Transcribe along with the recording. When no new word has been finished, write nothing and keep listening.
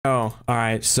All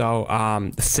right,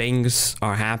 so things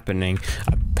are happening.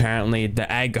 Apparently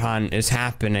the egg hunt is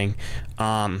happening.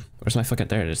 Where's my fucking,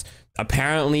 there it is.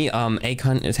 Apparently egg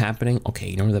hunt is happening. Okay,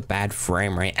 you know the bad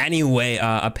frame rate. Anyway,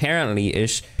 apparently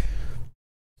it's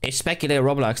speculated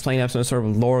Roblox playing up some sort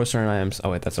of lore with certain items.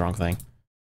 Oh wait, that's the wrong thing.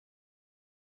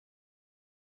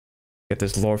 Get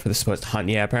this lore for the split hunt.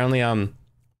 Yeah, apparently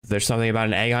there's something about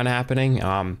an egg hunt happening.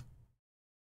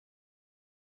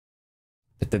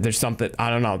 There's something, I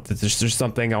don't know, there's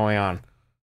something going on.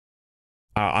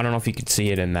 I don't know if you could see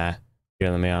it in that.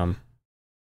 Here, let me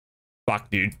fuck,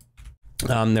 dude.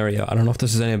 There we go. I don't know if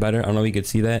this is any better. I don't know if you could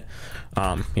see that.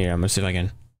 Here, I'm gonna see if I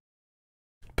can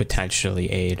potentially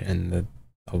aid in the,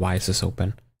 oh, why is this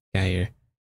open? Yeah, here.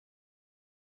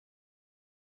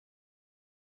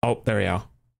 Oh, there we go.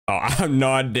 Oh, I have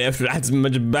no idea if that's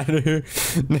much better.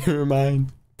 Never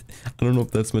mind. I don't know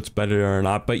if that's much better or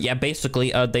not, but yeah,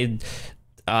 basically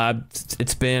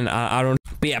it's been I don't,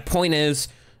 but yeah, point is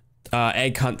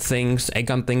egg hunt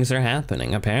things are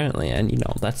happening apparently, and you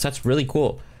know, that's really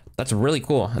cool. That's really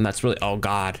cool, and that's really, oh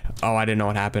god, oh, I didn't know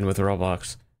what happened with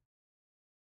Roblox.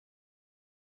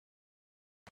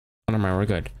 Oh, never mind, we're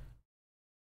good.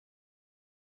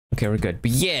 Okay, we're good.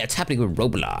 But yeah, it's happening with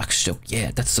Roblox. So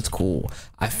yeah, that's cool.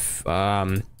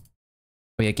 Oh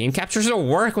yeah, game captures don't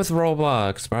work with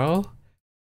Roblox, bro.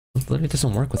 It literally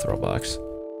doesn't work with Roblox.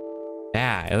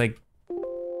 Yeah, like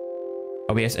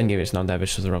OBS and game is not that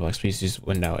bitch with Roblox. Please use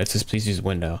window. It says please use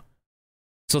window.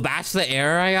 So that's the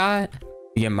error I got.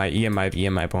 Yeah,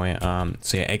 my point.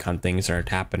 So yeah, egg hunt things are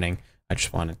happening. I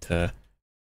just wanted to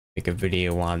make a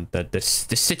video on the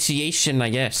situation, I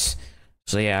guess.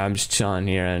 So yeah, I'm just chilling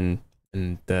here and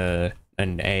egg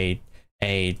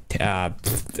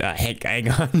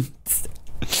hunt.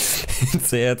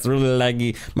 So yeah, it's really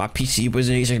laggy. My PC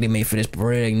wasn't exactly made for this, but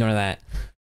we're gonna ignore that.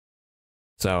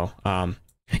 So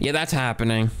yeah, that's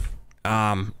happening.